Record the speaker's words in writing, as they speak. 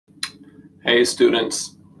Hey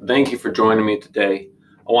students, thank you for joining me today.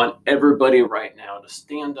 I want everybody right now to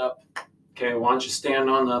stand up. Okay, why don't you stand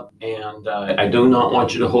on up? And I do not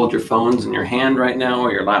want you to hold your phones in your hand right now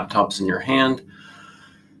or your laptops in your hand.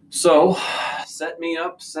 So set me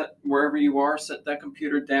up, set wherever you are, set that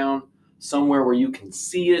computer down somewhere where you can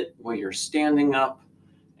see it while you're standing up.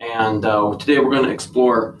 And today we're going to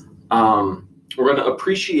explore, we're going to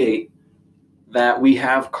appreciate that we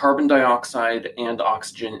have carbon dioxide and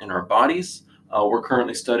oxygen in our bodies. We're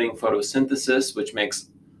currently studying photosynthesis, which makes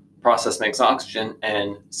oxygen,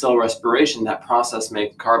 and cell respiration, that process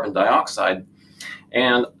makes carbon dioxide.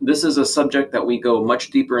 And this is a subject that we go much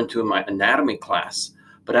deeper into in my anatomy class.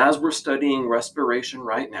 But as we're studying respiration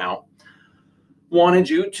right now, wanted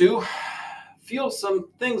you to feel some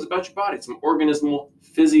things about your body, some organismal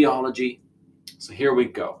physiology. So here we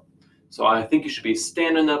go. So I think you should be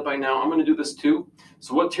standing up by now. I'm going to do this too.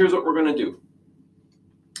 So here's what we're going to do.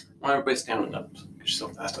 Why everybody standing up? Get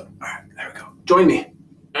yourself fast up. All right, there we go. Join me.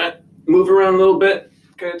 All right, move around a little bit.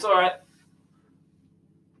 Okay, it's all right.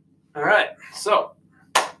 All right, so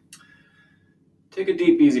take a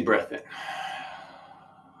deep, easy breath in.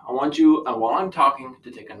 I want you, while I'm talking,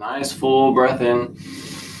 to take a nice full breath in.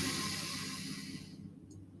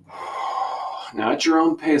 Now at your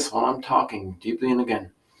own pace while I'm talking, deeply in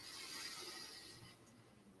again.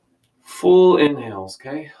 Full inhales,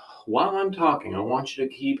 okay? While I'm talking, I want you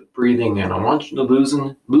to keep breathing in. I want you to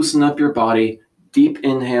loosen up your body. Deep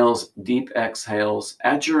inhales, deep exhales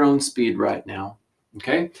at your own speed right now,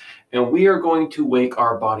 okay? And we are going to wake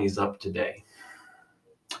our bodies up today.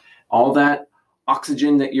 All that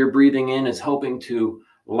oxygen that you're breathing in is helping to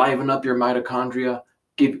liven up your mitochondria.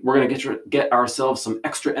 We're going to get ourselves some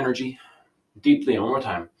extra energy. Deeply, one more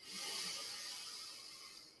time.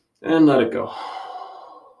 And let it go.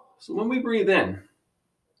 So when we breathe in,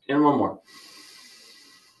 and one more.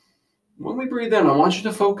 When we breathe in, I want you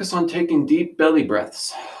to focus on taking deep belly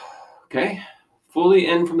breaths. Okay? Fully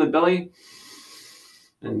in from the belly,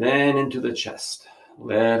 and then into the chest.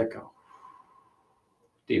 Let it go.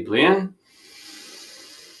 Deeply in.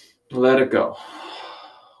 Let it go.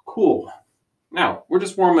 Cool. Now, we're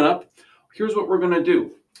just warming up. Here's what we're going to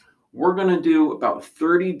do. We're going to do about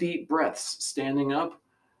 30 deep breaths standing up.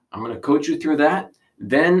 I'm going to coach you through that.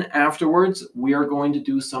 Then afterwards, we are going to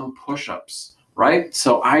do some push-ups, right?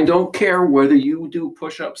 So I don't care whether you do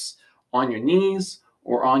push-ups on your knees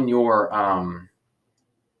or on your on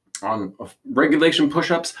regulation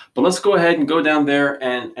push-ups, but let's go ahead and go down there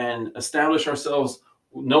and establish ourselves,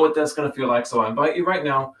 know what that's going to feel like. So I invite you right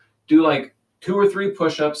now, do like 2 or 3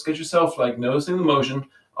 push-ups, get yourself like noticing the motion.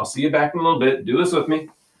 I'll see you back in a little bit. Do this with me.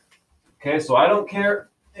 Okay, so I don't care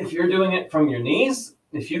if you're doing it from your knees.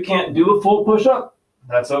 If you can't do a full push-up,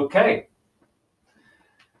 that's okay.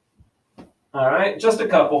 All right, just a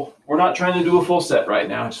couple. We're not trying to do a full set right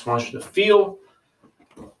now. I just want you to feel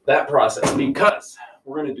that process, because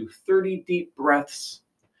we're going to do 30 deep breaths,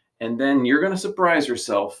 and then you're going to surprise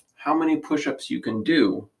yourself how many push-ups you can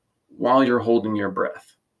do while you're holding your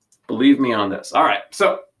breath. Believe me on this. All right,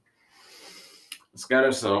 so let's get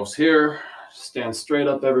ourselves here. Stand straight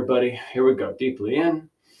up, everybody. Here we go. Deeply in.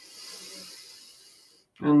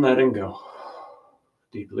 And letting go.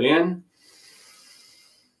 Deeply in.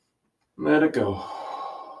 Let it go.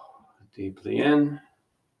 Deeply in.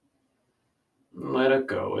 Let it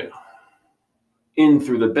go. In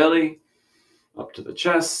through the belly, up to the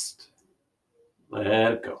chest. Let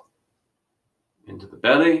it go. Into the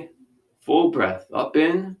belly. Full breath. Up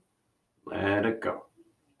in. Let it go.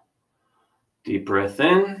 Deep breath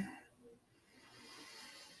in.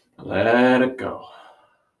 Let it go.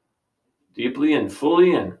 Deeply in,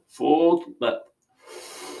 fully in, full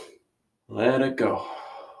let it go.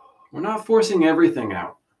 We're not forcing everything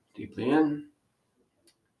out. Deeply in,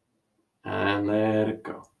 and let it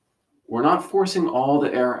go. We're not forcing all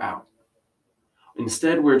the air out.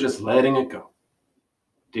 Instead, we're just letting it go.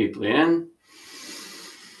 Deeply in,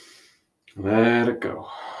 let it go.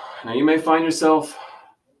 Now you may find yourself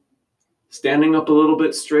standing up a little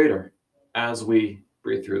bit straighter as we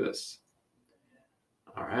breathe through this.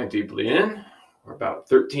 All right, deeply in. We're about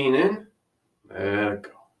 13 in. Let it go.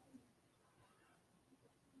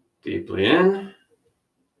 Deeply in.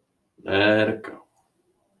 Let it go.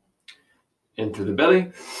 In through the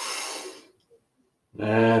belly.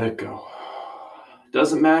 Let it go.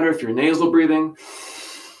 Doesn't matter if you're nasal breathing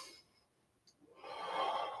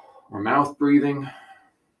or mouth breathing.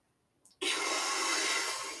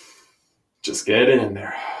 Just get in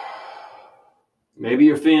there. Maybe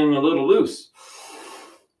you're feeling a little loose.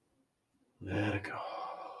 Let it go.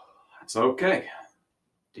 That's okay.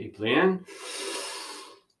 Deeply in.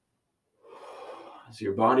 So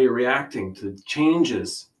your body reacting to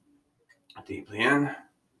changes. Deeply in.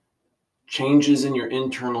 Changes in your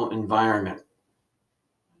internal environment.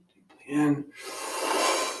 Deeply in.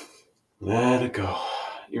 Let it go.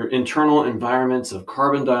 Your internal environments of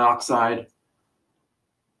carbon dioxide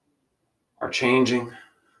are changing.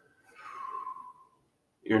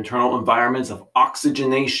 Your internal environments of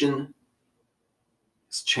oxygenation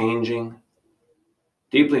is changing.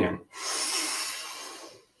 Deeply in.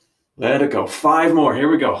 Let it go. 5 more. Here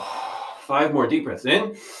we go. 5 more deep breaths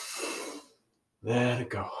in. Let it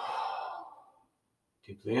go.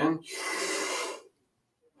 Deeply in.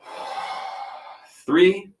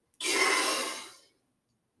 3,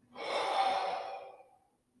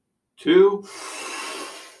 2.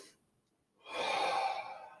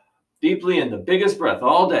 Deeply in. The biggest breath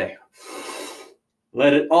all day.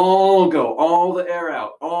 Let it all go. All the air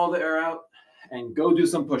out. All the air out. And go do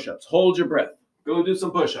some push-ups. Hold your breath. Go do some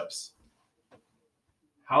push-ups.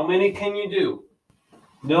 How many can you do?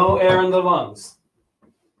 No air in the lungs.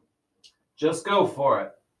 Just go for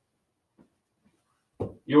it.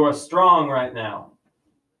 You are strong right now.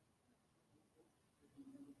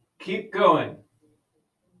 Keep going.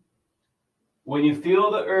 When you feel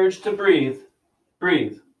the urge to breathe,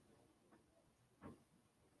 breathe.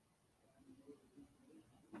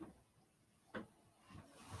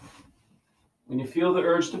 When you feel the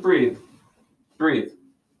urge to breathe, breathe.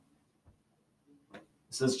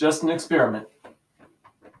 This is just an experiment.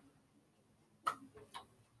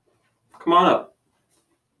 Come on up.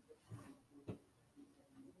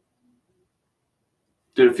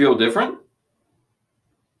 Did it feel different?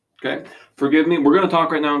 Okay. Forgive me. We're going to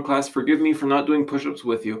talk right now in class. Forgive me for not doing push-ups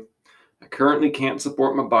with you. I currently can't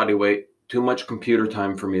support my body weight. Too much computer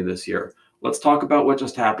time for me this year. Let's talk about what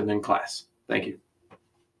just happened in class. Thank you.